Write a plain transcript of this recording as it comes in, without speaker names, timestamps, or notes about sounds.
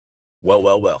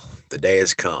Well. The day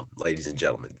has come, ladies and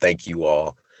gentlemen. Thank you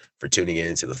all for tuning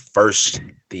in to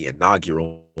the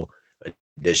inaugural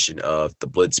edition of the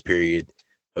Blitz Period,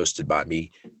 hosted by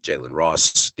me, Jalen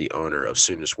Ross, the owner of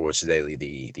Sooner Sports Daily,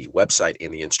 the website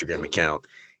and the Instagram account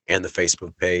and the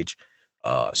Facebook page.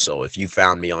 So if you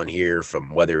found me on here from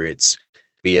whether it's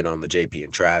being on the JP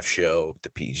and Trav show,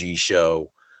 the PG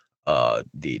show,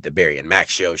 the Barry and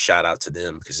Max show, shout out to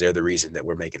them because they're the reason that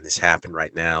we're making this happen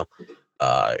right now.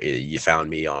 You found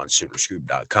me on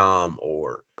superscoop.com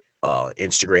or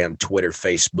Instagram, Twitter,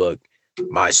 Facebook,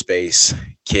 MySpace,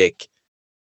 Kick,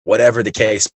 whatever the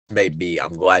case may be.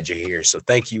 I'm glad you're here. So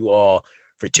thank you all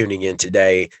for tuning in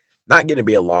today. Not going to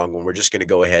be a long one. We're just going to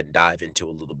go ahead and dive into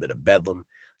a little bit of Bedlam.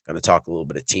 Going to talk a little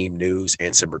bit of team news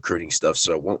and some recruiting stuff.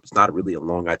 So it's not really a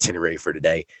long itinerary for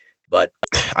today, but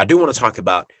I do want to talk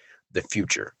about the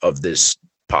future of this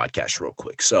podcast real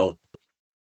quick. So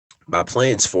my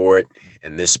plans for it,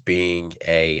 and this being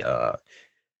a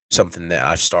something that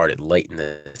I started late in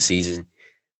the season,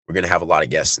 we're going to have a lot of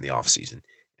guests in the off season.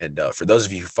 And for those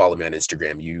of you who follow me on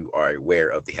Instagram, you are aware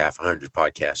of the Half 100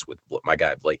 podcast with my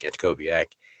guy Blake Antkoviak,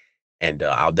 and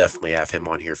I'll definitely have him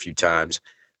on here a few times.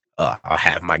 I'll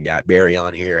have my guy Barry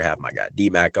on here, have my guy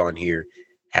D-Mac on here,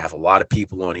 have a lot of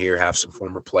people on here, have some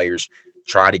former players,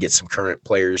 try to get some current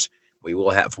players. We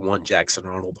will have one Jackson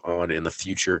Arnold on in the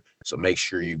future, so make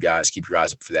sure you guys keep your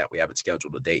eyes up for that. We haven't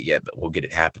scheduled a date yet, but we'll get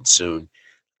it happen soon.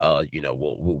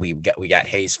 We got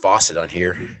Hayes Fawcett on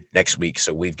here next week,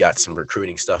 so we've got some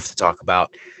recruiting stuff to talk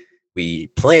about. We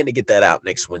plan to get that out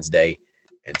next Wednesday,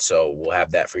 and so we'll have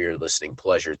that for your listening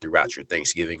pleasure throughout your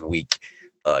Thanksgiving week.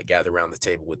 Gather around the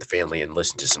table with the family and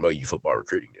listen to some OU football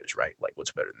recruiting news, right? Like,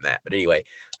 what's better than that? But anyway,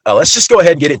 let's just go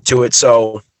ahead and get into it.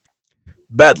 So,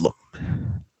 Bedlam.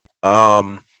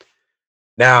 Um,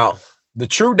 Now, the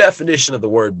true definition of the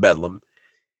word Bedlam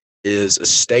is a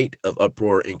state of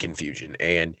uproar and confusion.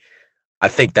 And I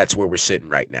think that's where we're sitting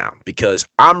right now because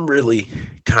I'm really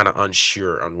kind of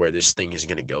unsure on where this thing is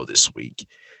going to go this week.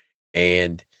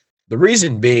 And the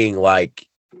reason being, like,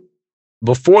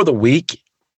 before the week,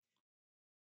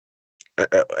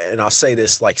 and I'll say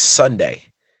this like Sunday,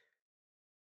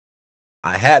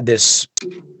 I had this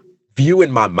view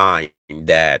in my mind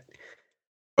that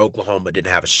Oklahoma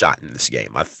didn't have a shot in this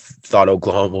game. I thought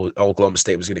Oklahoma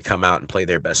State was going to come out and play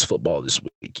their best football this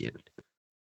weekend.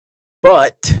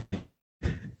 But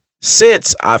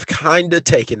since I've kind of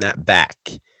taken that back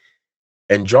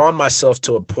and drawn myself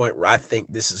to a point where I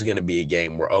think this is going to be a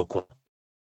game where Oklahoma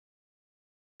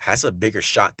has a bigger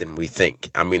shot than we think.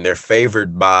 I mean, they're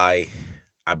favored by,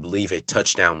 I believe, a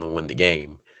touchdown to win the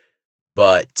game.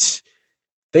 But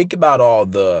think about all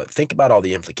the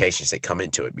implications that come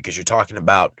into it because you're talking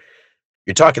about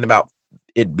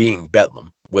it being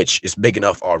Bedlam, which is big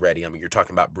enough already. I mean, you're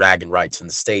talking about bragging rights in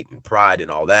the state and pride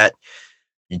and all that.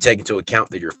 You take into account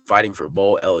that you're fighting for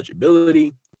bowl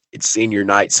eligibility. It's senior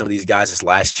night. Some of these guys'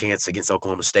 last chance against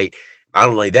Oklahoma State. Not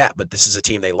only that, but this is a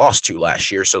team they lost to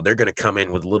last year, so they're going to come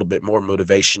in with a little bit more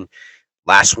motivation.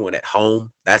 Last one at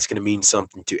home. That's going to mean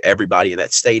something to everybody in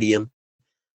that stadium.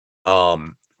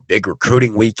 Big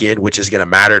recruiting weekend, which is going to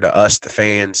matter to us, the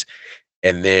fans.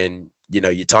 And then,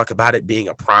 you talk about it being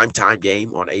a primetime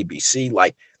game on ABC.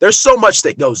 Like, there's so much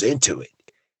that goes into it.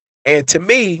 And to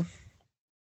me,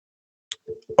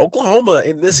 Oklahoma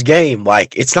in this game,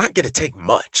 like, it's not going to take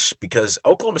much because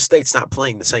Oklahoma State's not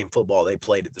playing the same football they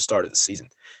played at the start of the season.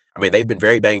 I mean, they've been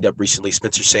very banged up recently.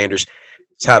 Spencer Sanders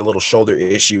has had a little shoulder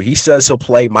issue. He says he'll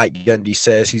play. Mike Gundy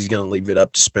says he's going to leave it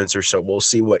up to Spencer. So we'll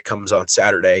see what comes on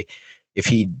Saturday if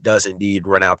he does indeed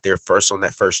run out there first on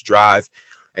that first drive.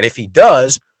 And if he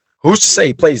does, who's to say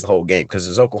he plays the whole game? Because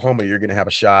as Oklahoma, you're going to have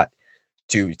a shot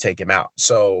to take him out.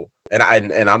 So, and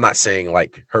I'm not saying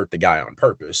like hurt the guy on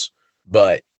purpose,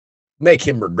 but make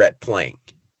him regret playing,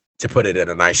 to put it in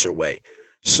a nicer way.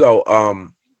 So,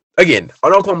 again,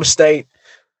 on Oklahoma State,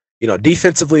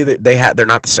 defensively they're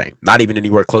not the same, not even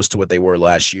anywhere close to what they were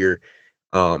last year.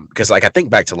 Because like I think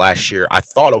back to last year, I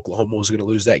thought Oklahoma was going to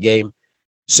lose that game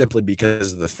simply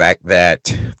because of the fact that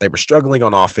they were struggling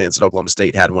on offense, and Oklahoma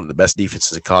State had one of the best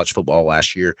defenses in college football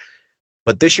last year.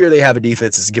 But this year they have a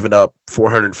defense that's given up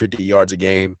 450 yards a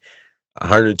game,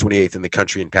 128th in the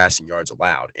country in passing yards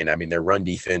allowed. And I mean, their run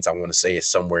defense, I want to say, is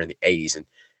somewhere in the 80s. And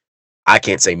I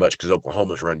can't say much because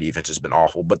Oklahoma's run defense has been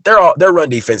awful, but their run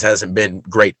defense hasn't been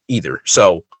great either.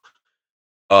 So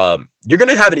you're going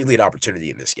to have an elite opportunity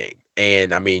in this game.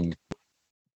 And I mean,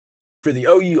 for the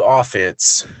OU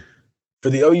offense,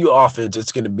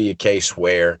 it's going to be a case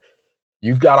where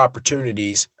you've got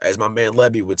opportunities, as my man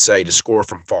Levy would say, to score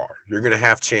from far. You're going to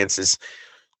have chances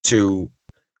to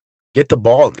get the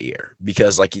ball in the air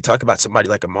because, like, you talk about somebody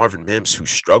like a Marvin Mims who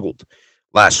struggled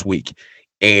last week.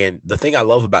 And the thing I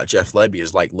love about Jeff Lebby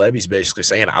is like Lebby's basically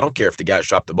saying, I don't care if the guys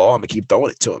drop the ball, I'm gonna keep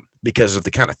throwing it to him because of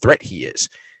the kind of threat he is.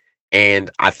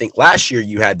 And I think last year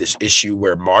you had this issue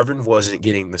where Marvin wasn't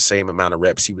getting the same amount of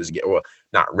reps he was getting, well,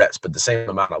 not reps, but the same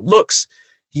amount of looks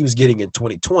he was getting in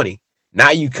 2020.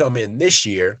 Now you come in this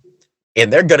year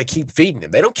and they're going to keep feeding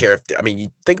him. They don't care if, I mean,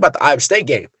 you think about the Iowa State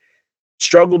game,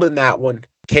 struggled in that one,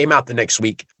 came out the next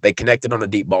week. They connected on a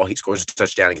deep ball. He scores a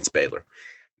touchdown against Baylor.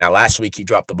 Now, last week he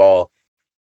dropped the ball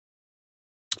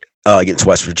against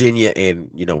West Virginia, and,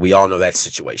 you know, we all know that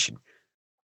situation.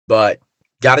 But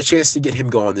got a chance to get him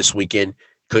going this weekend.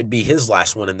 Could be his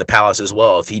last one in the Palace as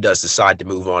well if he does decide to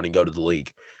move on and go to the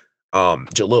league.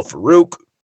 Jalil Farouk,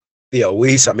 Theo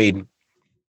Weiss, I mean,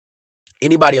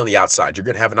 anybody on the outside, you're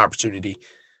going to have an opportunity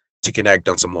to connect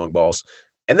on some long balls.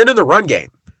 And then in the run game,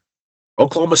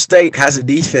 Oklahoma State has a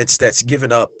defense that's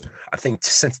given up, I think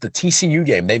since the TCU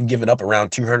game, they've given up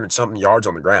around 200-something yards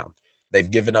on the ground. They've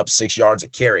given up 6 yards a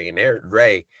carry, and Eric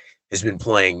Gray has been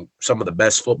playing some of the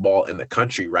best football in the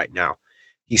country right now.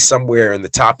 He's somewhere in the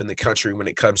top in the country when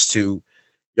it comes to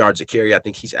yards a carry. I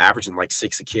think he's averaging like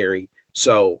 6 a carry.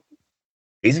 So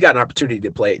he's got an opportunity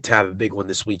to have a big one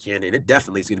this weekend, and it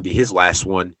definitely is going to be his last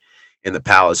one in the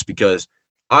Palace because,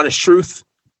 honest truth,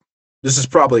 this is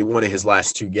probably one of his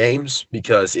last 2 games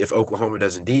because if Oklahoma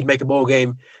does indeed make a bowl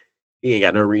game, he ain't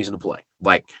got no reason to play.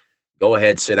 Like, go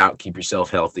ahead, sit out, keep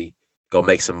yourself healthy, go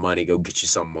make some money, go get you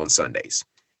something on Sundays.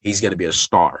 He's going to be a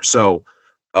star. So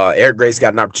Eric Gray's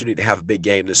got an opportunity to have a big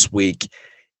game this week.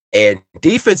 And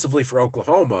defensively for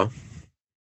Oklahoma,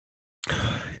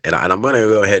 and I'm going to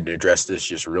go ahead and address this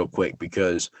just real quick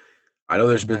because I know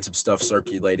there's been some stuff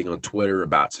circulating on Twitter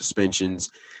about suspensions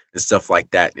and stuff like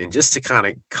that. And just to kind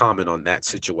of comment on that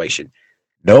situation,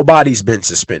 nobody's been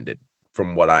suspended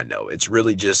from what I know. It's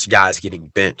really just guys getting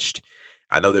benched.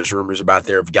 I know there's rumors about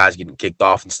there of guys getting kicked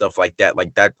off and stuff like that.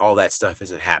 Like that, all that stuff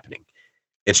isn't happening.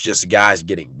 It's just guys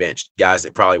getting benched, guys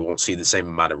that probably won't see the same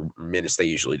amount of minutes they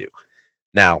usually do.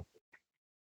 Now,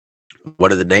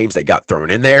 one of the names that got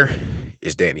thrown in there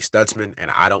is Danny Stutzman,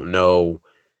 and I don't know.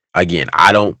 Again,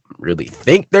 I don't really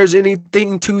think there's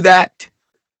anything to that,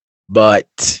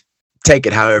 but take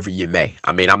it however you may.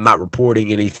 I mean, I'm not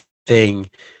reporting anything,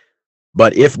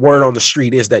 but if word on the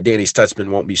street is that Danny Stutzman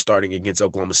won't be starting against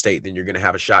Oklahoma State, then you're going to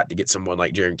have a shot to get someone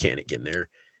like Jaron Kanik in there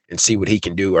and see what he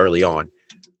can do early on.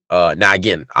 Now,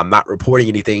 again, I'm not reporting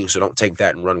anything, so don't take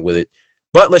that and run with it.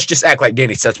 But let's just act like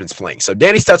Danny Stutzman's playing. So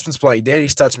Danny Stutzman's playing. Danny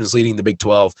Stutzman's leading the Big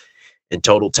 12 in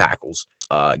total tackles.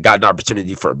 Got an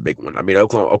opportunity for a big one. I mean,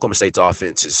 Oklahoma State's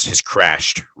offense has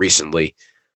crashed recently.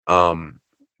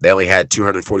 They only had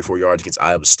 244 yards against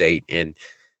Iowa State. And,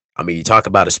 I mean, you talk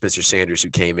about a Spencer Sanders who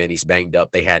came in. He's banged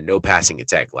up. They had no passing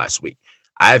attack last week.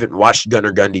 I haven't watched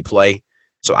Gunnar Gundy play,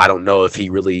 so I don't know if he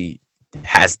really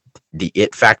has the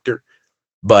it factor.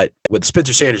 But with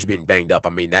Spencer Sanders being banged up,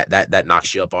 I mean, that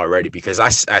knocks you up already because I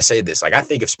say this. Like, I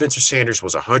think if Spencer Sanders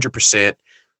was 100%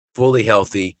 fully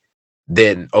healthy,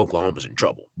 then Oklahoma's in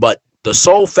trouble. But the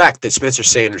sole fact that Spencer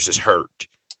Sanders is hurt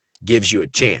gives you a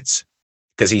chance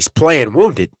because he's playing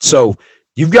wounded. So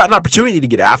you've got an opportunity to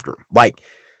get after him. Like,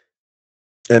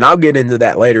 and I'll get into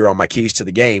that later on my keys to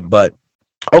the game. But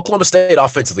Oklahoma State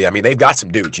offensively, I mean, they've got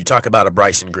some dudes. You talk about a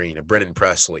Bryson Green, a Brennan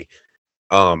Presley,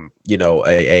 you know,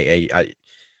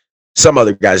 some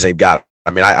other guys they've got.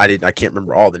 I mean, I can't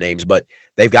remember all the names, but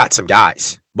they've got some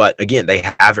guys. But again, they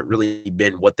haven't really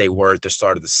been what they were at the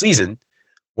start of the season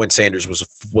when Sanders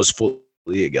was fully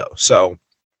a go. So,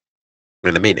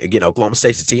 and I mean, again, Oklahoma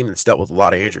State's a team that's dealt with a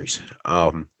lot of injuries.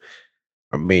 I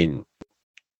mean,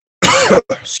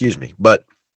 excuse me, but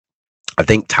I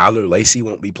think Tyler Lacey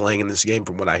won't be playing in this game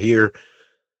from what I hear.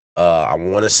 I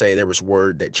want to say there was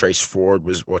word that Trace Ford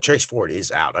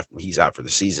is out. He's out for the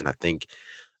season, I think.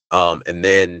 And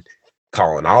then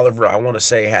Colin Oliver, I want to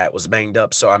say was banged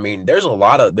up. So I mean, there's a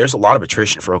lot of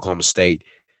attrition for Oklahoma State,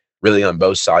 really on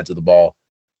both sides of the ball.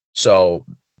 So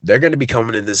they're going to be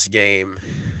coming in this game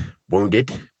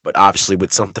wounded, but obviously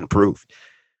with something to prove.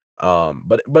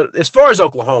 But as far as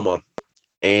Oklahoma,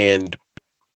 and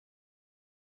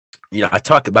you know, I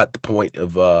talked about the point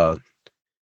of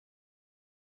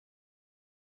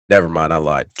never mind, I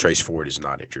lied. Trace Ford is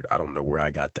not injured. I don't know where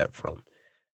I got that from.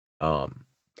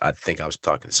 I think I was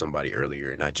talking to somebody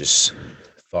earlier, and I just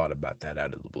thought about that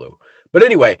out of the blue. But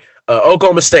anyway,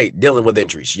 Oklahoma State dealing with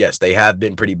injuries. Yes, they have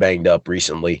been pretty banged up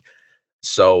recently.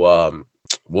 So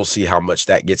we'll see how much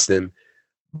that gets them.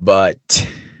 But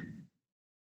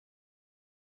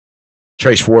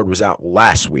Trace Ford was out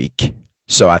last week,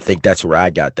 so I think that's where I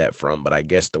got that from. But I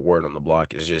guess the word on the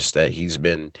block is just that he's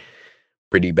been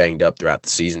pretty banged up throughout the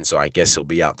season, so I guess he'll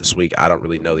be out this week. I don't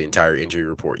really know the entire injury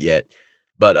report yet,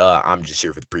 but I'm just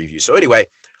here for the preview. So anyway,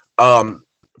 um,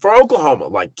 for Oklahoma,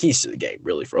 like keys to the game,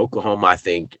 really for Oklahoma, I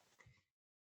think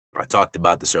I talked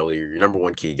about this earlier. Your number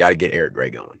one key, got to get Eric Gray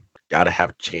going. Got to have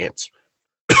a chance,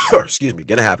 or excuse me,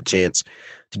 gonna have a chance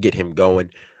to get him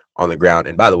going on the ground.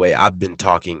 And by the way, I've been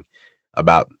talking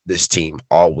about this team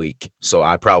all week, so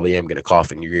I probably am gonna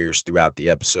cough in your ears throughout the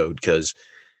episode because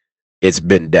it's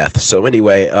been death. So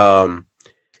anyway,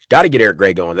 got to get Eric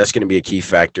Gray going. That's going to be a key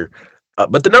factor.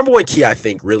 But the number one key, I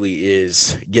think, really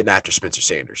is getting after Spencer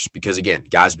Sanders because, again,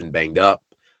 guy's been banged up.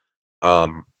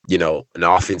 An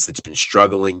offense that's been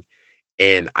struggling.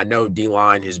 And I know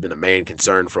D-line has been a main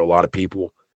concern for a lot of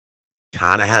people.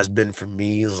 Kind of has been for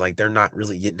me. It's like they're not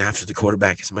really getting after the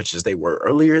quarterback as much as they were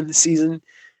earlier in the season.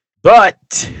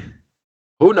 But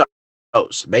who knows?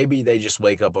 Maybe they just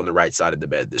wake up on the right side of the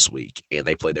bed this week and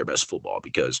they play their best football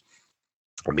because,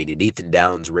 I mean, in Ethan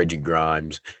Downs, Reggie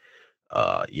Grimes,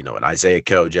 and Isaiah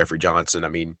Coe, Jeffrey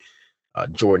Johnson,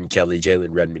 Jordan Kelly, Jalen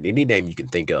Redmond, any name you can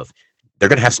think of, they're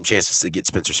going to have some chances to get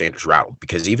Spencer Sanders rattled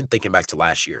because even thinking back to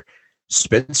last year,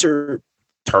 Spencer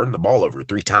turned the ball over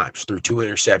 3 times, threw 2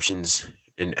 interceptions,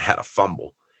 and had a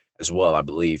fumble as well, I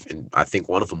believe. And I think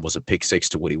one of them was a pick 6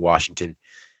 to Woody Washington.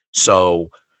 So,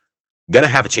 going to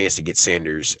have a chance to get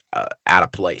Sanders out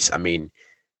of place. I mean,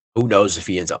 who knows if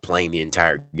he ends up playing the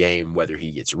entire game, whether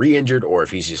he gets re-injured or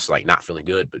if he's just like not feeling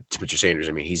good. But Spencer Sanders,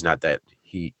 I mean, he's not that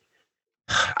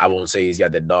I won't say he's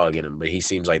got that dog in him, but he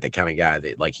seems like the kind of guy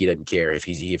that like he doesn't care if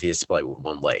he has to play with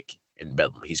one leg in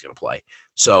Bedlam, he's going to play.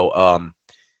 So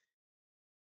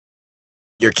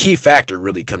your key factor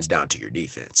really comes down to your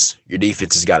defense. Your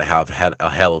defense has got to have had a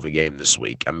hell of a game this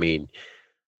week. I mean,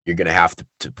 you're going to have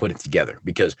to put it together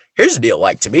because here's the deal.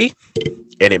 Like to me,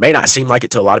 and it may not seem like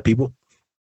it to a lot of people,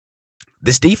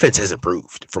 this defense has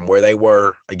improved from where they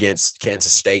were against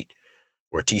Kansas State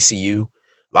or TCU.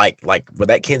 Like with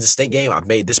that Kansas State game, I've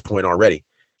made this point already.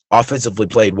 Offense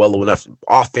played well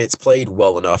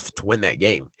enough to win that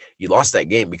game. You lost that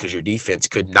game because your defense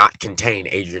could not contain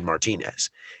Adrian Martinez.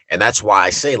 And that's why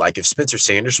I say, like, if Spencer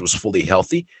Sanders was fully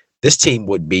healthy, this team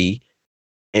would be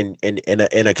in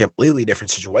a completely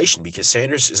different situation because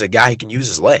Sanders is a guy who can use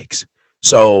his legs.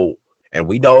 So, and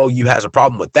we know you has a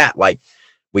problem with that. Like,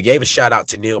 we gave a shout out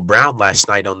to Neil Brown last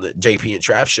night on the JP and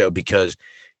Trav show because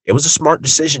it was a smart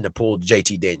decision to pull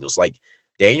JT Daniels. Like,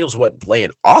 Daniels wasn't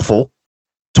playing awful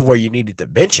to where you needed to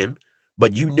bench him,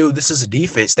 but you knew this is a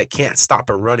defense that can't stop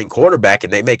a running quarterback,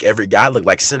 and they make every guy look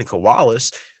like Seneca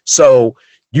Wallace. So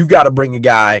you got to bring a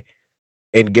guy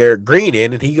and Garrett Green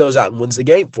in, and he goes out and wins the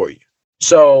game for you.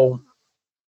 So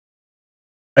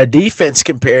a defense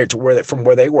compared to from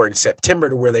where they were in September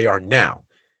to where they are now,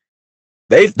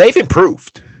 they've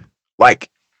improved. Like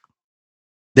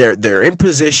they're in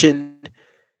position.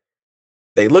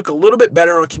 They look a little bit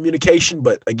better on communication,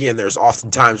 but again, there's often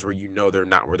times where you know they're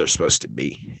not where they're supposed to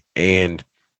be. And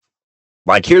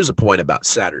like, here's a point about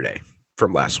Saturday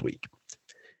from last week.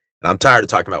 And I'm tired of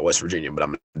talking about West Virginia, but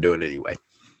I'm doing it anyway.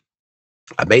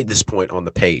 I made this point on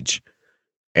the page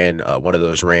and one of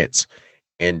those rants.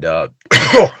 And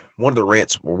one of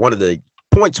the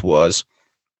points was,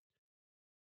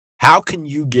 how can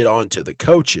you get on to the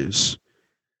coaches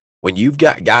when you've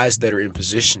got guys that are in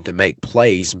position to make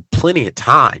plays plenty of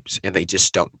times and they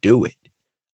just don't do it?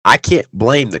 I can't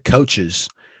blame the coaches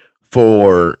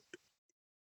for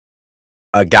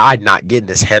a guy not getting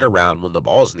his head around when the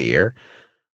ball's in the air,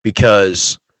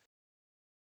 because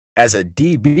as a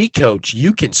DB coach,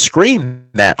 you can scream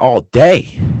that all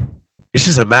day. It's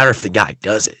just a matter if the guy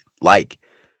does it. Like,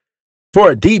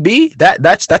 for a DB,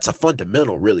 that's a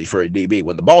fundamental, really, for a DB.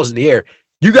 When the ball's in the air,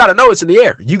 you got to know it's in the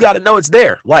air. You got to know it's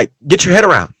there. Like, get your head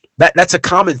around. That's a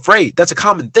common phrase. That's a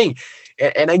common thing.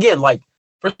 And again, like,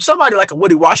 for somebody like a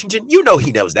Woody Washington, you know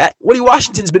he knows that. Woody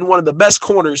Washington's been one of the best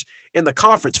corners in the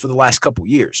conference for the last couple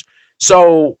years.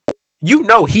 So, you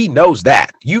know he knows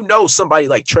that. You know somebody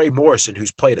like Trey Morrison,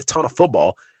 who's played a ton of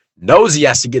football, knows he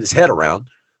has to get his head around.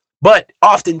 But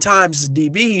oftentimes, as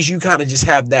DBs, you kind of just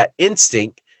have that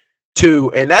instinct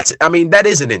and that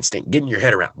is an instinct, getting your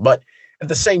head around. But at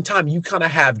the same time, you kind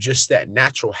of have just that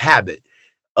natural habit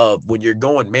of when you're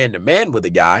going man-to-man with a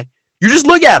guy, you just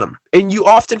look at him, and you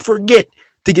often forget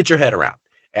to get your head around.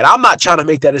 And I'm not trying to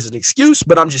make that as an excuse,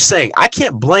 but I'm just saying I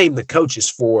can't blame the coaches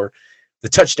for the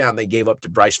touchdown they gave up to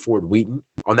Bryce Ford Wheaton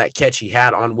on that catch he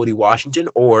had on Woody Washington,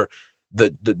 or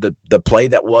the play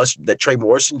that Trey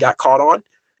Morrison got caught on.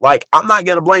 Like, I'm not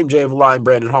going to blame Jay Valai and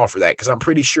Brandon Hall for that because I'm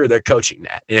pretty sure they're coaching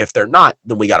that. And if they're not,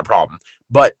 then we got a problem.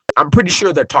 But I'm pretty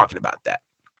sure they're talking about that,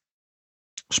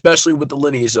 especially with the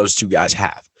lineage those two guys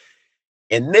have.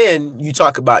 And then you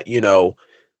talk about,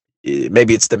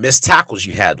 maybe it's the missed tackles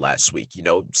you had last week.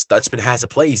 Stutzman has a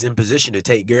play. He's in position to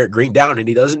take Garrett Green down, and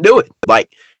he doesn't do it.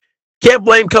 Like, can't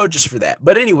blame coaches for that.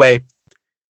 But anyway,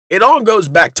 it all goes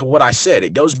back to what I said.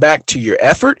 It goes back to your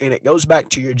effort, and it goes back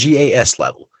to your GAS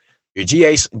level. Your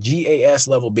GAS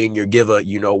level being your give a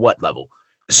you-know-what level.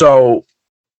 So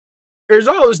there's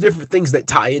all those different things that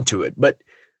tie into it. But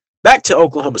back to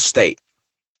Oklahoma State.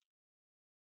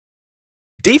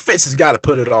 Defense has got to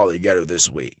put it all together this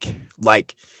week.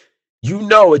 Like,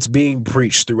 it's being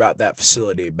preached throughout that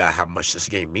facility about how much this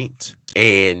game means.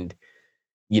 And,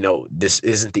 this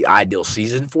isn't the ideal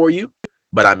season for you.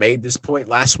 But I made this point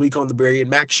last week on the Barry and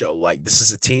Mac show. Like, this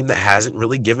is a team that hasn't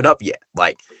really given up yet.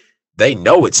 Like, they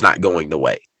know it's not going the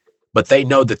way. But they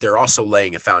know that they're also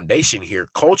laying a foundation here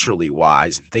culturally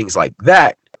wise and things like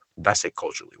that. Did I say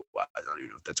culturally wise? I don't even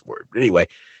know if that's a word. But anyway,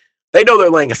 they know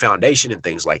they're laying a foundation and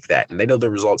things like that. And they know their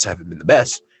results haven't been the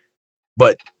best.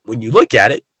 But when you look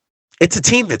at it, it's a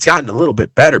team that's gotten a little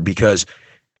bit better because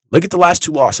look at the last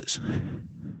two losses.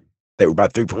 They were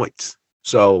about 3 points.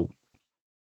 So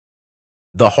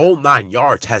the whole 9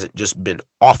 yards hasn't just been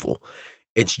awful.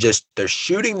 It's just they're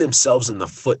shooting themselves in the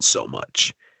foot so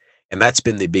much. And that's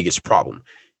been the biggest problem.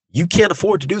 You can't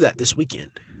afford to do that this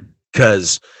weekend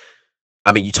because,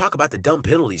 you talk about the dumb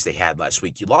penalties they had last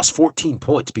week. You lost 14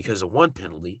 points because of one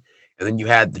penalty, and then you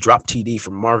had the drop TD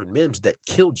from Marvin Mims that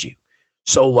killed you.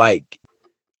 So,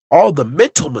 all the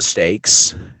mental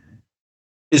mistakes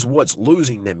is what's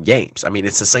losing them games.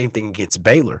 It's the same thing against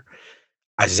Baylor.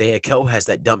 Isaiah Coe has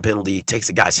that dumb penalty. He takes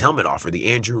the guy's helmet off, or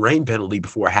the Andrew Rain penalty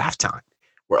before halftime,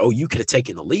 where, you could have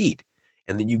taken the lead,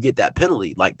 and then you get that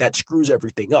penalty. Like, that screws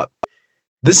everything up.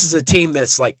 This is a team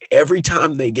that's like every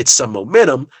time they get some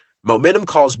momentum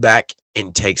calls back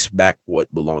and takes back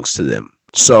what belongs to them.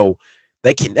 So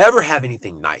they can never have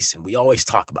anything nice, and we always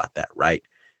talk about that, right?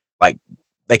 Like,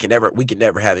 we can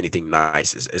never have anything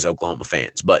nice as Oklahoma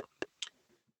fans, but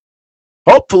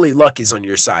hopefully luck is on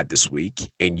your side this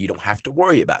week, and you don't have to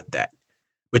worry about that.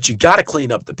 But you got to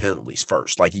clean up the penalties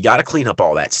first. Like, you got to clean up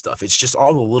all that stuff. It's just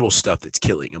all the little stuff that's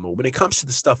killing them. When it comes to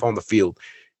the stuff on the field,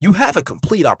 you have a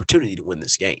complete opportunity to win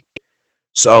this game.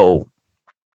 So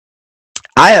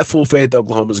I have full faith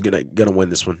Oklahoma's gonna win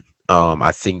this one.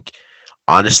 I think,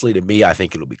 honestly, to me, I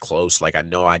think it'll be close. Like, I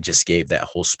know I just gave that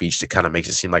whole speech that kind of makes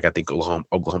it seem like I think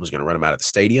Oklahoma's going to run them out of the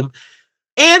stadium.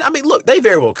 And, look, they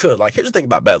very well could. Like, here's the thing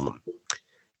about Bedlam.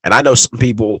 And I know some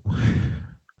people,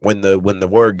 when the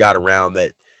word got around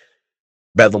that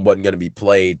Bedlam wasn't going to be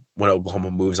played when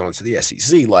Oklahoma moves on to the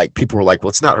SEC, like, people were like, well,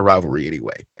 it's not a rivalry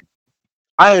anyway.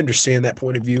 I understand that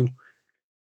point of view,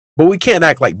 but we can't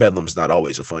act like Bedlam's not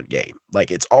always a fun game. Like,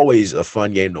 it's always a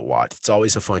fun game to watch. It's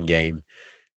always a fun game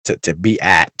to be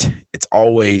at.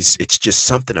 It's just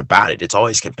something about it. It's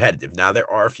always competitive. Now, there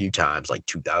are a few times, like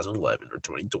 2011 or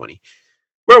 2020,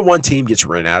 where one team gets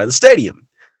run out of the stadium.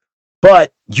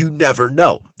 But you never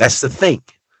know. That's the thing.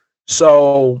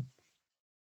 So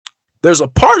there's a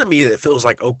part of me that feels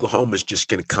like Oklahoma's just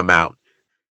going to come out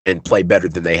and play better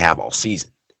than they have all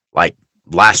season. Like,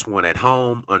 last one at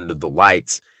home, under the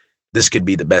lights, this could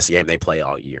be the best game they play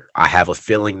all year. I have a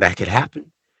feeling that could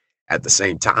happen. At the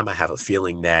same time, I have a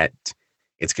feeling that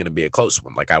it's going to be a close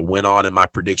one. Like, I went on in my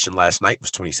prediction last night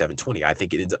was 27-20. I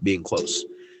think it ends up being close.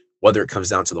 Whether it comes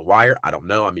down to the wire, I don't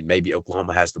know. Maybe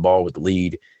Oklahoma has the ball with the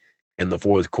lead in the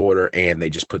fourth quarter and they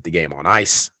just put the game on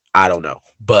ice. I don't know.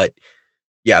 But,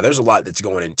 yeah, there's a lot that's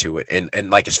going into it. And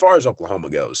like, as far as Oklahoma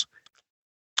goes,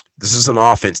 this is an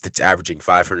offense that's averaging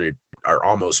 500 or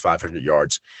almost 500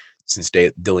 yards since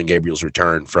Dylan Gabriel's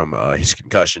return from his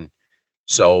concussion.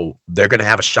 So they're going to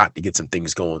have a shot to get some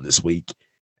things going this week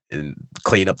and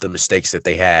clean up the mistakes that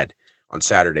they had on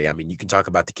Saturday. You can talk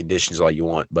about the conditions all you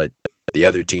want, but the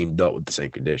other team dealt with the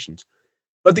same conditions.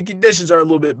 But the conditions are a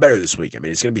little bit better this week.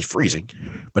 It's going to be freezing,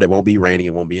 but it won't be raining.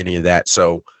 It won't be any of that.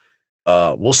 So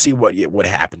we'll see what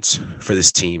happens for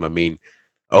this team.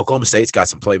 Oklahoma State's got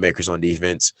some playmakers on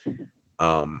defense.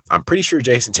 I'm pretty sure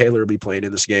Jason Taylor will be playing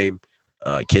in this game.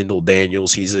 Kendall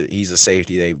Daniels, he's a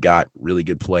safety. They've got really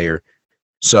good player.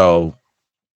 So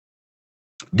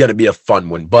going to be a fun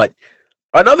one. But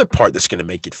another part that's going to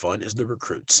make it fun is the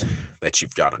recruits that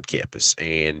you've got on campus.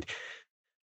 And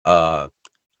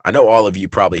I know all of you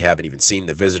probably haven't even seen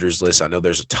the visitors list. I know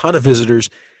there's a ton of visitors,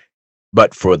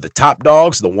 but for the top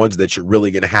dogs, the ones that you're really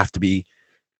going to have to be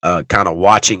kind of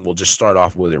watching, we'll just start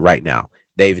off with it right now.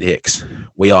 David Hicks.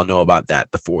 We all know about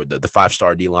that. The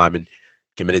 5-star D lineman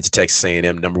committed to Texas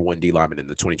A&M, number 1 D lineman in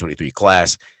the 2023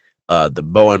 class. The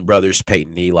Bowen brothers,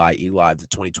 Peyton and Eli. Eli, the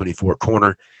 2024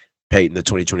 corner. Peyton, the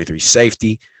 2023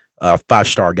 safety.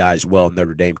 Five-star guy as well,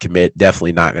 Notre Dame commit.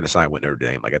 Definitely not going to sign with Notre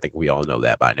Dame. Like, I think we all know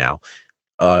that by now.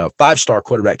 Five-star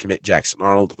quarterback commit Jackson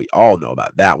Arnold. We all know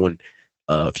about that one.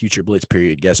 Future blitz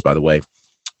period guest, by the way.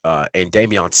 And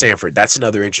Damian Sanford. That's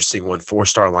another interesting one.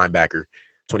 Four-star linebacker,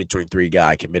 2023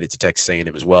 guy committed to Texas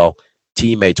A&M as well.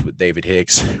 Teammates with David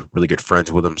Hicks. Really good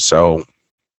friends with him. So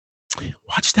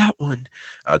watch that one.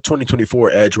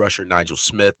 2024 edge rusher Nigel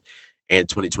Smith and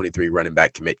 2023 running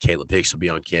back commit Caleb Hicks will be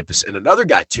on campus. And another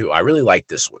guy, too. I really like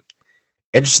this one.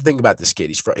 Interesting thing about this kid.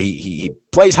 He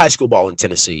plays high school ball in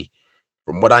Tennessee.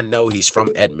 From what I know, he's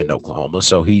from Edmond, Oklahoma.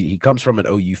 So he comes from an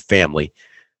OU family.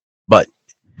 But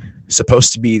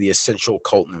supposed to be the essential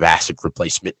Colton Vasek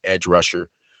replacement edge rusher.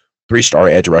 Three-star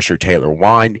edge rusher Taylor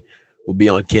Wine will be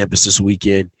on campus this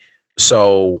weekend.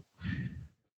 So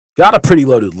got a pretty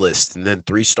loaded list. And then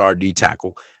three-star D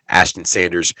tackle Ashton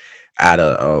Sanders out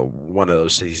of one of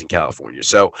those cities in California.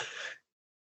 So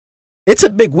it's a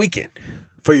big weekend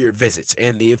for your visits.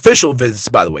 And the official visits,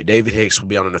 by the way, David Hicks will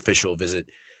be on an official visit.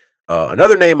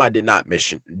 Another name I did not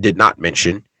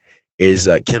mention is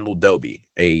Kendall Doby,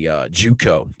 a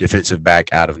JUCO defensive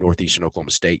back out of Northeastern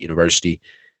Oklahoma State University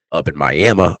up in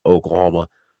Miami, Oklahoma.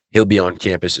 He'll be on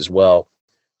campus as well.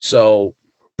 So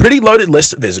pretty loaded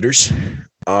list of visitors.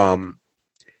 And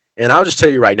I'll just tell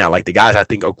you right now, like the guys I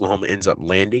think Oklahoma ends up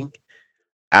landing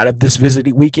out of this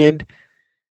visiting weekend,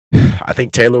 I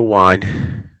think Taylor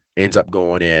Wine ends up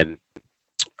going in.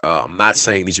 I'm not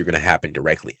saying these are going to happen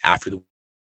directly after the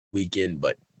weekend,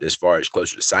 but as far as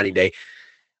closer to signing day,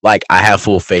 like I have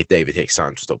full faith David Hicks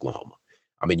signs with Oklahoma.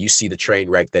 I mean, you see the train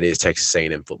wreck that is Texas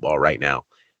A&M football right now.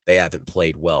 They haven't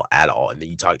played well at all. And then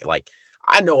you talk like,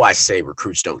 I know I say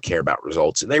recruits don't care about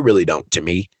results, and they really don't to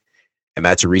me. And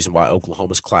that's a reason why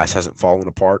Oklahoma's class hasn't fallen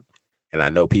apart. And I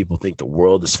know people think the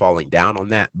world is falling down on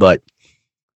that, but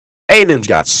A&M's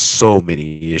got so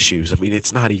many issues. I mean,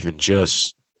 it's not even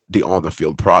just the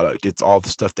on-the-field product. It's all the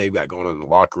stuff they've got going on in the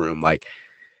locker room. Like,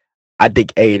 I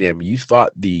think A&M, you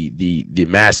thought the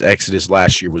mass exodus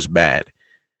last year was bad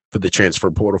for the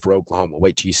transfer portal for Oklahoma.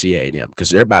 Wait till you see A&M because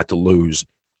they're about to lose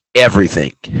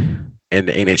everything. And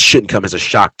it shouldn't come as a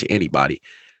shock to anybody.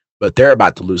 But they're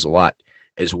about to lose a lot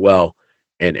as well.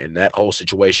 And that whole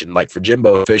situation, like for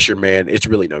Jimbo Fisher, man, it's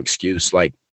really no excuse.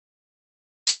 Like,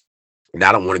 and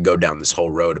I don't want to go down this whole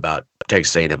road about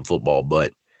Texas A&M football,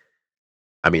 but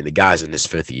I mean, the guy's in his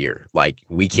fifth year. Like,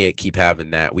 we can't keep having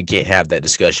that. We can't have that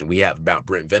discussion we have about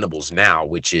Brent Venables now,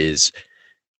 which is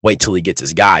wait till he gets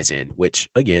his guys in, which,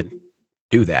 again,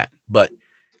 do that. But,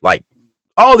 like,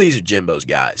 all these are Jimbo's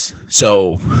guys.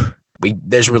 So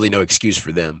there's really no excuse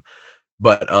for them.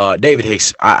 But David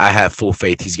Hicks, I have full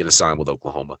faith he's going to sign with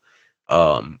Oklahoma.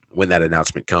 When that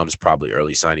announcement comes, probably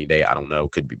early signing day. I don't know.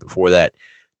 Could be before that.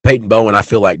 Peyton Bowen, I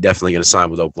feel like definitely going to sign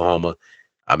with Oklahoma.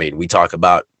 I mean, we talk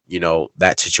about,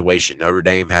 that situation. Notre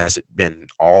Dame hasn't been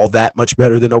all that much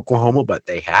better than Oklahoma, but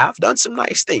they have done some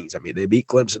nice things. I mean, they beat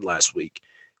Clemson last week,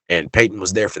 and Peyton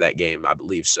was there for that game, I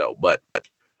believe so. But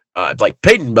like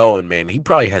Peyton Bowen, man, he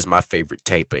probably has my favorite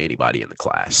tape of anybody in the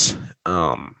class.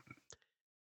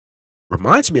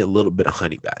 Reminds me a little bit of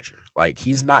Honey Badger. Like,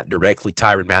 he's not directly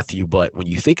Tyrann Mathieu, but when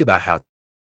you think about how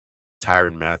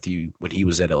Tyrann Mathieu, when he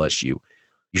was at LSU,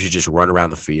 you should just run around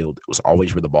the field. It was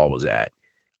always where the ball was at.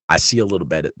 I see a little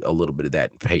bit of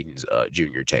that in Peyton's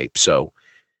junior tape. So,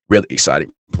 really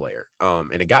exciting player.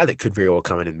 And a guy that could very well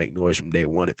come in and make noise from day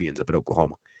one if he ends up at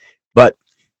Oklahoma. But,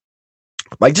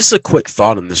 like, just a quick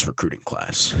thought on this recruiting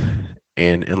class.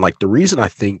 And like, the reason I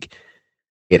think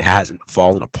it hasn't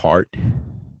fallen apart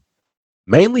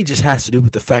mainly just has to do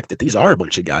with the fact that these are a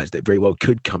bunch of guys that very well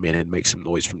could come in and make some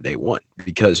noise from day one.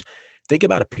 Because think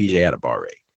about a PJ Adebawore.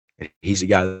 He's a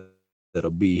guy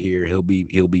that'll be here. He'll be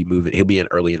moving. He'll be an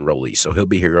early enrollee, so he'll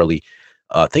be here early.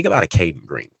 Think about a Caden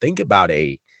Green. Think about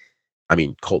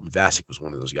Colton Vasek was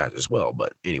one of those guys as well.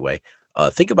 But anyway,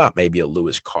 think about maybe a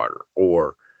Lewis Carter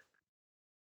or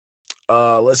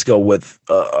let's go with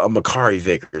a Makari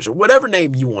Vickers or whatever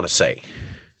name you want to say.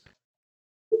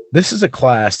 This is a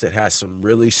class that has some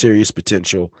really serious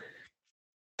potential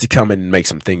to come in and make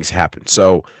some things happen.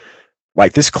 So,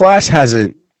 like, this class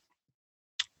hasn't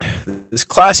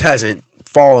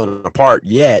fallen apart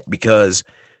yet because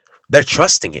they're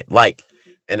trusting it. Like,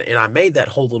 and I made that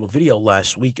whole little video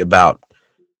last week about,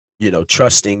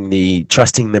 trusting the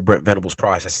Brent Venables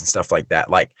process and stuff like that.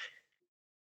 Like,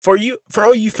 for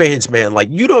all you fans, man, like,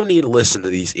 you don't need to listen to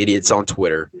these idiots on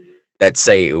Twitter that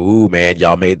say, "Ooh, man,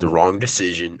 y'all made the wrong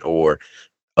decision," or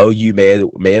 "Oh, you may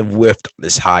have whiffed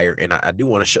this hire." And I do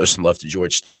want to show some love to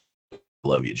George.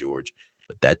 Love you, George.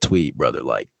 But that tweet, brother,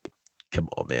 like, come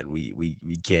on, man, we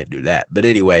can't do that. But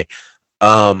anyway,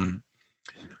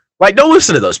 Like, don't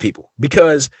listen to those people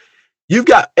because you've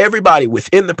got everybody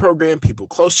within the program, people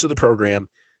close to the program,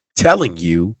 telling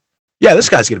you, yeah, this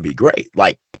guy's going to be great.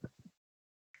 Like,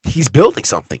 he's building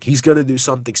something. He's going to do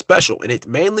something special. And it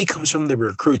mainly comes from the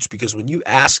recruits because when you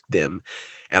ask them,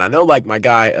 and I know like my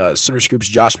guy, Center Scoop's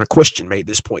Josh McQuistion made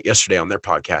this point yesterday on their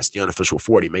podcast, The Unofficial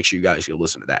 40. Make sure you guys go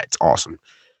listen to that. It's awesome.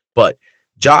 But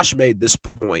Josh made this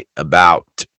point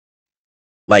about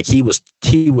like he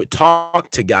would talk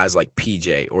to guys like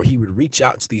PJ or he would reach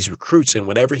out to these recruits and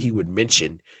whenever he would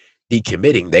mention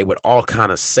decommitting, they would all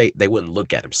kind of say, they wouldn't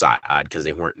look at him side-eyed because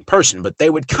they weren't in person, but they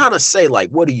would kind of say like,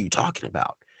 what are you talking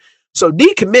about? So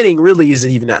decommitting really isn't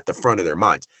even at the front of their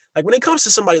minds. Like when it comes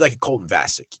to somebody like a Colton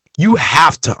Vasek, you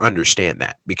have to understand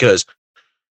that because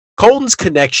Colton's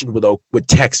connection with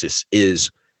Texas is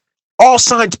all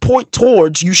signs point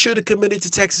towards you should have committed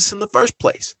to Texas in the first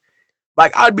place.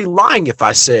 Like I'd be lying if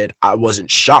I said I wasn't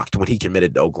shocked when he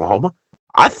committed to Oklahoma.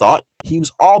 I thought he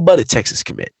was all but a Texas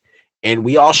commit. And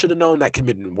we all should have known that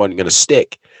commitment wasn't going to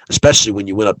stick, especially when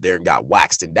you went up there and got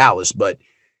waxed in Dallas. But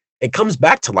it comes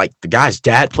back to like the guy's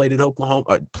dad played in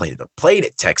Oklahoma, played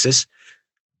at Texas.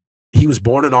 He was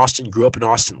born in Austin, grew up in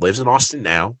Austin, lives in Austin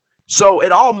now. So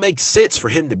it all makes sense for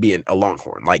him to be a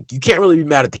Longhorn. Like you can't really be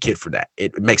mad at the kid for that.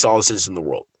 It makes all the sense in the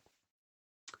world.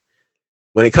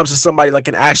 When it comes to somebody like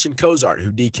an Ashton Cozart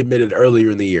who decommitted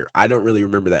earlier in the year, I don't really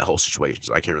remember that whole situation,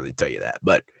 so I can't really tell you that.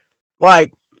 But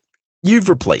like you've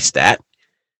replaced that.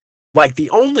 Like the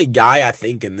only guy I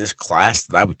think in this class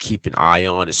that I would keep an eye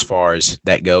on as far as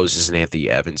that goes is an Anthony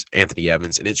Evans. And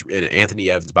Anthony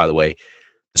Evans, by the way,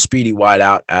 the speedy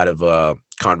wideout out of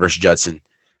Converse Judson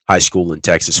High School in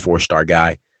Texas, 4-star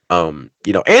guy.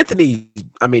 Anthony,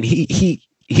 I mean,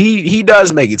 he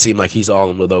does make it seem like he's all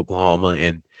in with Oklahoma,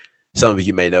 and some of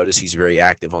you may notice he's very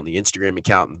active on the Instagram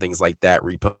account and things like that.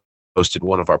 Reposted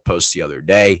one of our posts the other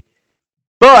day.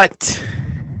 But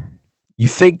you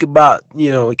think about, he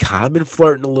kind of been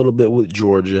flirting a little bit with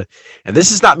Georgia. And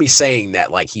this is not me saying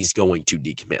that like he's going to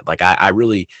decommit. Like I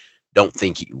really don't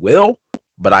think he will.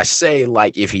 But I say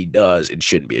like if he does, it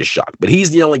shouldn't be a shock. But he's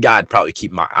the only guy I'd probably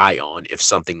keep my eye on if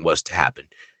something was to happen.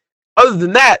 Other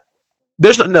than that,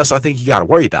 there's nothing else I think you got to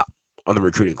worry about on the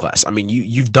recruiting class. I mean,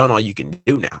 you've done all you can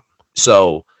do now.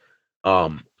 So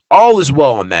all is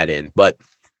well on that end. But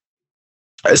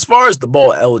as far as the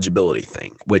bowl eligibility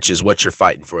thing, which is what you're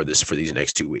fighting for these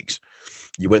next 2 weeks,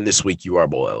 you win this week, you are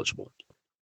bowl eligible.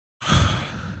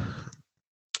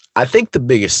 I think the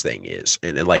biggest thing is,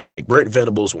 and like Brent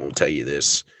Venables won't tell you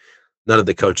this, none of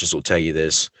the coaches will tell you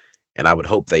this, and I would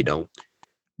hope they don't,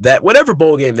 that whatever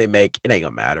bowl game they make, it ain't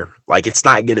gonna matter. Like it's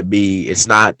going to be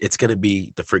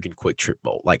the freaking Quick Trip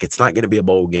Bowl. Like it's not going to be a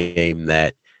bowl game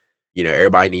that,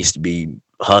 everybody needs to be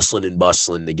hustling and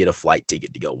bustling to get a flight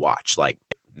ticket to go watch. Like,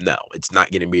 no, it's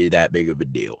not going to be that big of a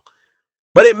deal.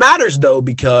 But it matters, though,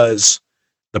 because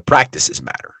the practices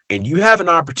matter. And you have an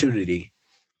opportunity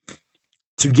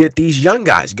to get these young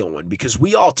guys going because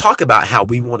we all talk about how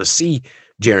we want to see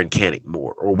Jaron Cannick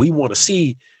more, or we want to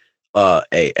see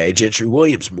a Gentry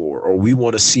Williams more, or we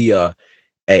want to see a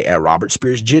Robert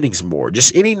Spears Jennings more,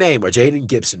 just any name, or Jaden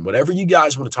Gibson, whatever you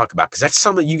guys want to talk about, because that's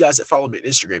some of you guys that follow me on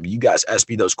Instagram. You guys ask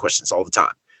me those questions all the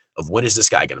time of when is this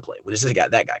guy going to play? When is that guy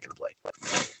going to play?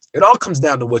 It all comes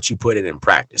down to what you put in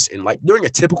practice. And like during a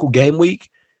typical game week,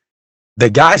 the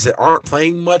guys that aren't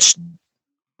playing much,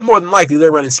 more than likely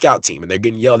they're running scout team and they're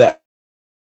getting yelled at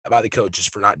by the coaches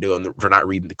for not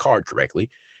reading the card correctly.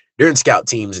 They're in scout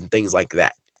teams and things like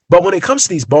that. But when it comes to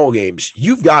these bowl games,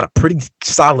 you've got a pretty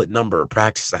solid number of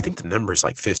practices. I think the number is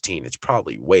like 15. It's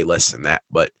probably way less than that.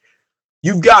 But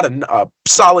you've got a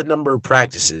solid number of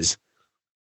practices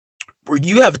where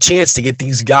you have a chance to get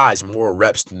these guys more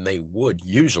reps than they would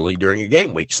usually during a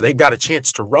game week. So they've got a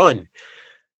chance to run,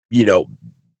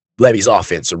 Levy's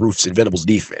offense or Roofs and Venables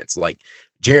defense. Like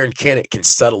Jaron Cannick can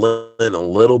settle in a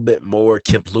little bit more.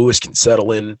 Kip Lewis can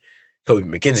settle in. Kobe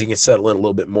McKenzie can settle in a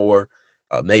little bit more.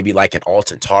 Maybe like an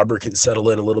Alton Tarver can settle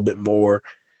in a little bit more,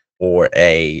 or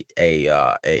a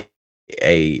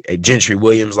Gentry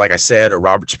Williams, like I said, or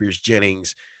Robert Spears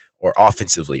Jennings, or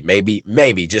offensively,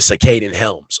 maybe just a Caden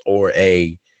Helms, or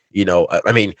Gavin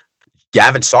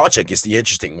Sawchuk is the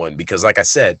interesting one because, like I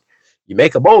said, you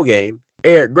make a bowl game,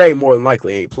 Eric Gray more than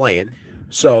likely ain't playing,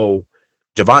 so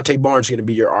Javante Barnes is going to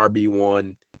be your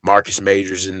RB1, Marcus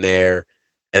Majors in there,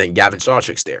 and then Gavin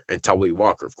Sawchuk's there, and Tawee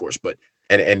Walker, of course, but.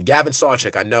 And Gavin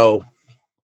Sawchuk, I know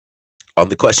on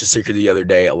the question seeker the other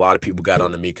day, a lot of people got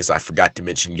onto me because I forgot to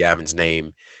mention Gavin's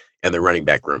name in the running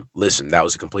back room. Listen, that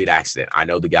was a complete accident. I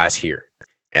know the guy's here,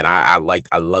 and I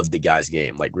love the guy's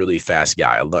game, like really fast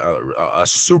guy, a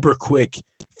super quick,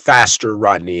 faster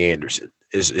Rodney Anderson.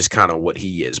 is kind of what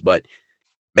he is. But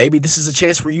maybe this is a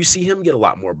chance where you see him get a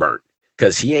lot more burnt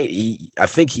because I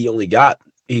think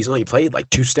he's only played like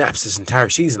 2 snaps this entire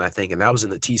season, I think, and that was in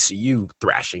the TCU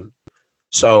thrashing.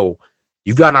 So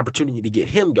you've got an opportunity to get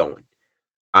him going.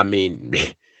 I mean,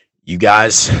 you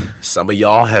guys, some of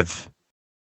y'all have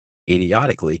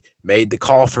idiotically made the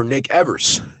call for Nick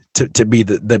Evers to be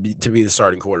the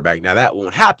starting quarterback. Now that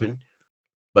won't happen,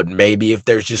 but maybe if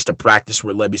there's just a practice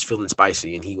where Levy's feeling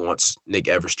spicy and he wants Nick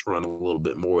Evers to run a little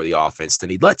bit more of the offense, then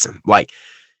he lets him. Like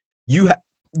you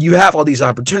have all these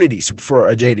opportunities for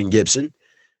a Jaden Gibson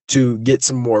to get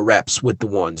some more reps with the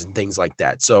ones and things like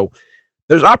that. So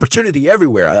there's opportunity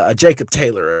everywhere. A Jacob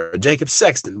Taylor, or a Jacob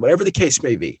Sexton, whatever the case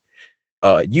may be.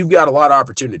 You've got a lot of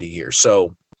opportunity here.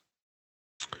 So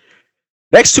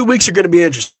next 2 weeks are going to be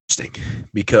interesting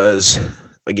because,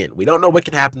 again, we don't know what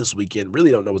can happen this weekend.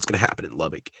 Really don't know what's going to happen in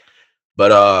Lubbock.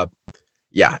 But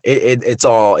yeah, it's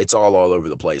all over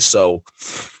the place. So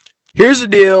here's the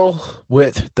deal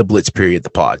with the Blitz period, the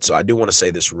pod. So I do want to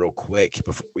say this real quick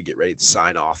before we get ready to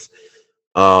sign off.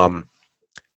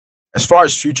 As far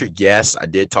as future guests, I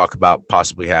did talk about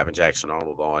possibly having Jackson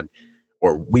Arnold on,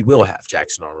 or we will have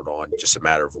Jackson Arnold on, just a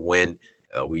matter of when.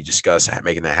 We discussed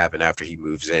making that happen after he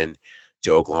moves in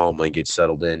to Oklahoma and gets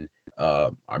settled in.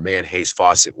 Our man Hayes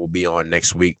Fawcett will be on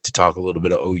next week to talk a little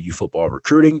bit of OU football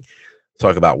recruiting,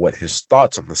 talk about what his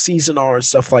thoughts on the season are and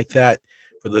stuff like that.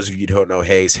 For those of you who don't know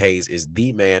Hayes is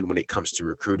the man when it comes to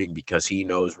recruiting because he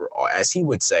knows where, as he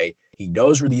would say, he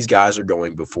knows where these guys are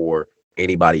going before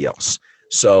anybody else.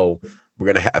 So we're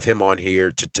going to have him on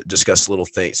here to discuss little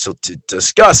things. So to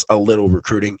discuss a little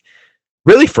recruiting,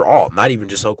 really for all, not even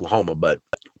just Oklahoma, but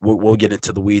we'll get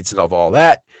into the weeds of all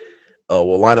that.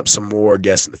 We'll line up some more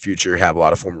guests in the future, have a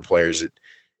lot of former players that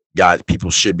guys people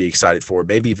should be excited for,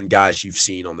 maybe even guys you've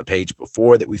seen on the page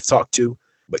before that we've talked to,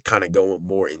 but kind of going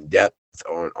more in depth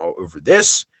on all over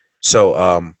this.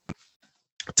 So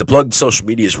to plug the social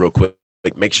medias real quick,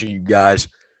 make sure you guys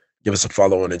give us a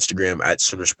follow on Instagram at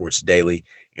Sooner Sports Daily.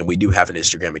 And we do have an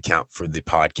Instagram account for the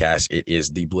podcast. It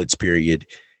is the Blitz Period.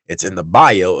 It's in the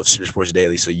bio of Sooner Sports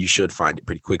Daily, so you should find it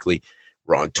pretty quickly.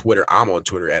 We're on Twitter. I'm on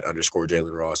Twitter at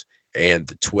 _Jalen Ross. And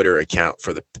the Twitter account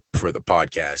for the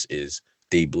podcast is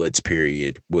the Blitz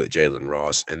Period with Jalen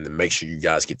Ross. And then make sure you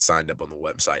guys get signed up on the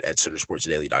website at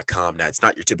SoonerSportsDaily.com. Now, it's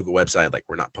not your typical website. Like,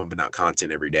 we're not pumping out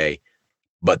content every day,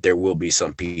 but there will be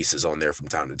some pieces on there from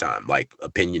time to time, like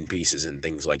opinion pieces and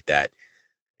things like that.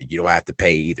 You don't have to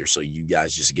pay either, so you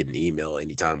guys just get an email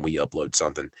anytime we upload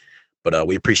something. But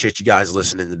we appreciate you guys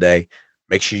listening today.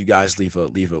 Make sure you guys leave a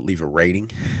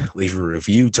rating, leave a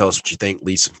review, tell us what you think,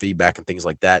 leave some feedback and things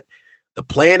like that. The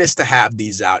plan is to have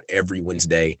these out every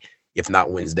Wednesday, if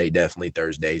not Wednesday, definitely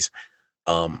Thursdays.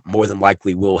 More than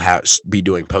likely, we'll be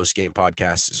doing post-game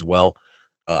podcasts as well.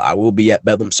 I will be at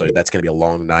Bedlam, so that's going to be a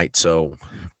long night, so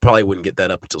probably wouldn't get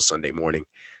that up until Sunday morning.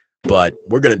 But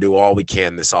we're going to do all we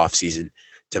can this offseason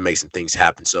to make some things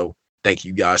happen. So thank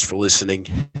you guys for listening.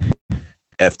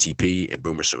 FTP and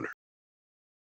Boomer Sooner.